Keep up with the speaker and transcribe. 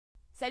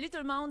Salut tout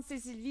le monde, c'est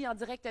Sylvie en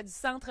direct du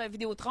centre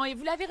Vidéotron et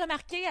vous l'avez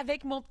remarqué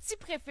avec mon petit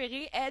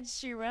préféré, Ed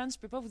Sheeran. Je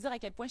peux pas vous dire à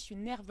quel point je suis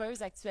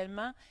nerveuse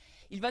actuellement.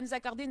 Il va nous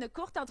accorder une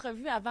courte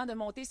entrevue avant de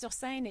monter sur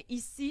scène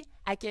ici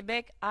à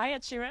Québec. Hi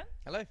Ed Sheeran.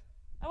 Hello.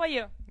 How are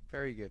you?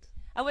 Very good.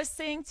 I was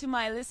saying to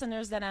my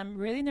listeners that I'm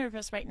really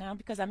nervous right now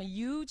because I'm a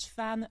huge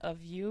fan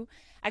of you.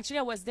 Actually,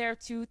 I was there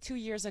too 2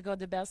 years ago at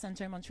the Bell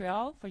Center in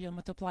Montreal for your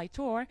Multiply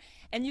tour,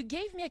 and you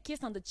gave me a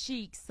kiss on the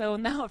cheek. So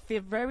now I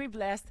feel very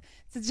blessed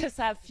to just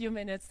have a few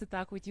minutes to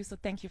talk with you. So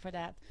thank you for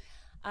that.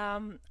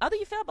 How do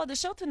you feel about the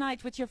show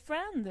tonight with your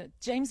friend,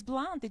 James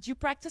Blunt? Did you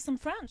practice some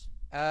French?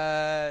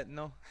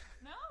 No.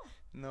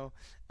 No?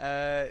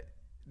 No.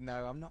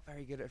 No, I'm not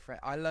very good at French.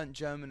 I learnt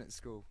German at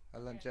school.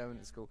 German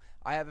at school.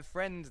 I have a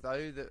friend,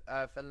 though,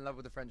 that fell in love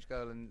with a French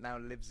girl and now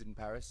lives in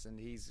Paris, and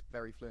he's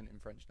very fluent in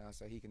French now,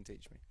 so he can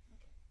teach me.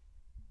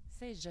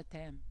 Say je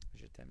t'aime.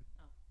 Je t'aime.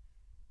 Oh.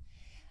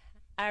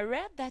 I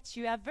read that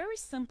you have very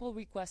simple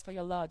requests for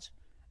your lodge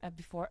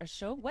before a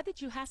show. What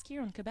did you ask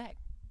here in Quebec?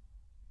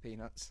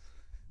 Peanuts.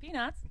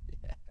 Peanuts?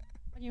 Yeah.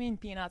 What do you mean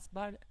peanuts?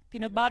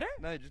 Peanut butter?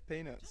 No, just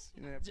peanuts.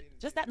 You know, peanuts.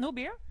 Just that, no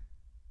beer?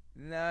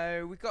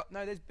 No,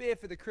 there's beer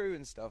for the crew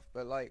and stuff,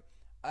 but like,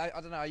 I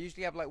don't know, I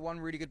usually have like one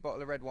really good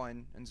bottle of red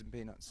wine and some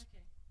peanuts.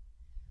 Okay.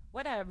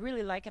 What I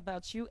really like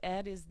about you,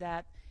 Ed, is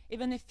that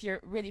even if you're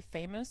really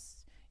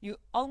famous, you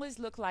always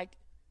look like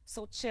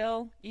so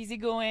chill,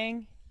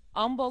 easygoing,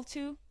 humble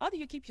too. How do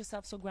you keep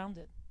yourself so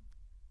grounded?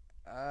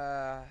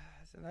 I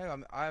don't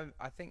know.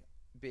 I think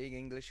being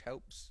English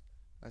helps.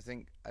 I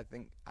think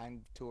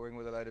I'm touring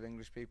with a load of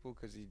English people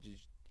because you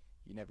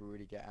never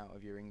really get out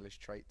of your English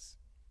traits.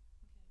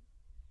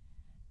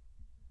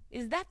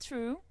 Is that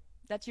true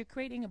that you're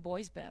creating a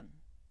boys band,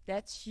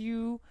 that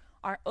you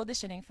are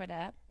auditioning for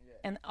that, Yeah.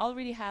 and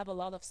already have a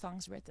lot of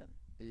songs written?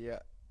 Yeah.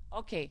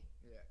 Okay.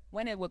 Yeah.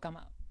 When it will come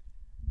out?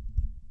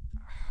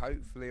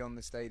 Hopefully on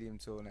the stadium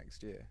tour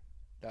next year.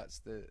 That's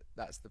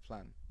the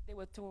plan. They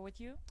will tour with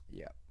you?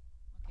 Yeah.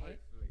 Okay.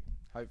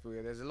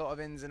 Hopefully. There's a lot of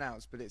ins and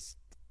outs, but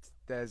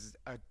there's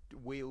a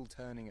wheel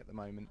turning at the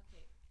moment,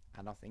 Okay.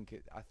 and I think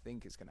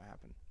it's going to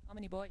happen. How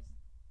many boys?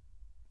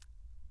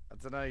 I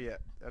don't know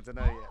yet.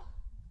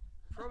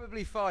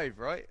 Probably 5,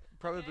 right?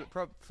 Probably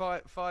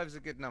Okay. five's a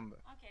good number.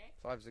 Okay.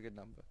 5's a good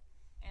number.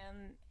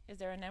 And is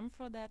there a name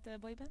for that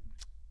boy band?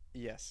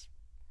 Yes.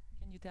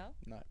 Can you tell?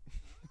 No.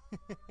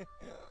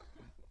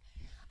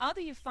 How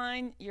do you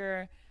find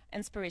your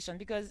inspiration?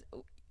 Because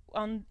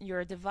on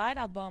your Divide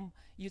album,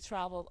 you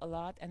travel a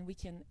lot, and we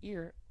can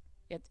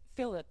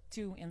feel it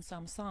too in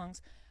some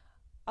songs.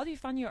 How do you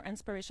find your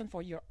inspiration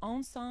for your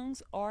own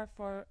songs or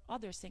for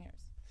other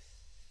singers?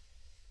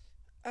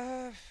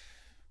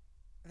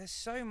 There's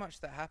so much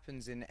that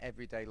happens in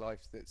everyday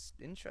life that's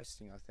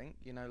interesting, I think.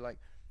 You know, like,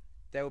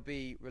 there'll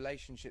be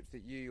relationships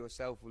that you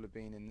yourself will have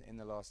been in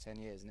the last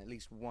 10 years, and at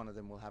least one of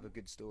them will have a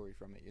good story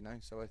from it, you know?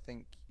 So I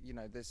think, you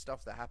know, there's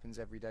stuff that happens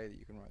every day that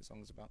you can write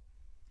songs about.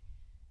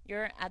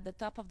 You're at the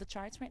top of the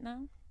charts right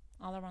now,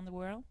 all around the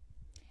world.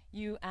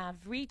 You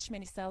have reached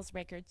many sales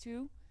records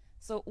too.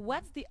 So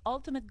what's the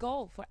ultimate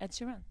goal for Ed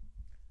Sheeran?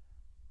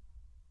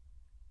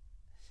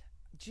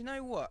 Do you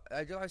know what?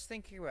 I was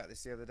thinking about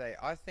this the other day.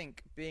 I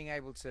think being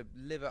able to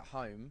live at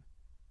home,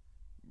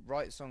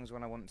 write songs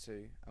when I want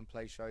to, and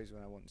play shows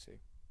when I want to.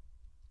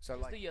 So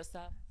Just like, do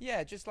yourself.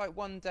 yeah, just like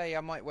one day I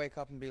might wake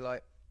up and be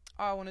like,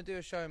 oh, I want to do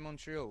a show in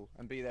Montreal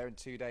and be there in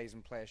 2 days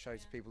and play a show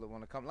to people that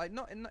want to come. Like,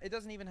 it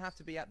doesn't even have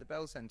to be at the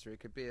Bell Center. It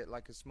could be at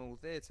like a small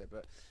theatre.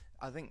 But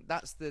I think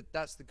that's the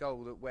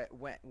goal,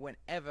 that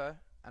whenever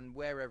and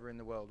wherever in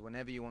the world,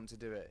 whenever you want to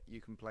do it,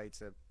 you can play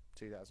to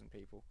 2,000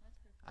 people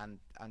and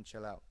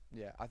chill out.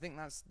 Yeah, I think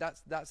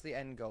that's the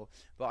end goal.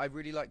 But I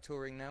really like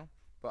touring now.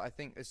 But I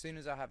think as soon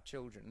as I have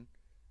children,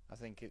 I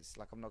think it's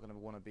like I'm not going to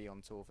want to be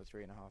on tour for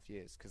 3.5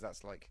 years, because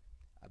that's like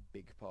a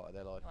big part of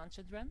their life. You want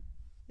children?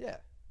 Yeah.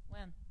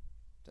 When?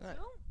 Dunno.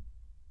 Soon?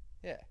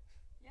 Yeah.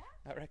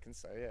 Yeah? I reckon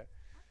so, yeah.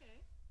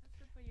 Okay, that's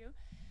good for you.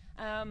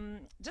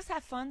 Just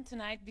have fun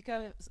tonight,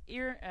 because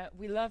here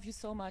we love you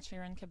so much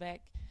here in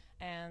Quebec,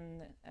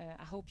 and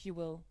I hope you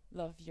will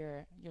love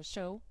your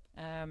show.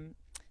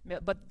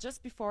 But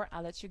just before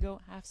I let you go,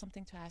 I have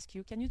something to ask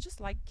you. Can you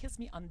just like kiss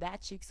me on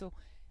that cheek, so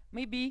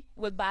maybe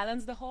we'll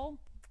balance the whole?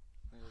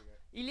 There you go.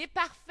 Il est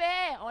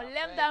parfait, on l'aime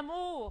Parfait.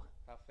 d'amour.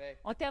 Parfait.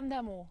 On t'aime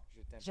d'amour.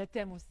 Je t'aime. Je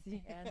t'aime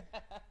aussi, Anne.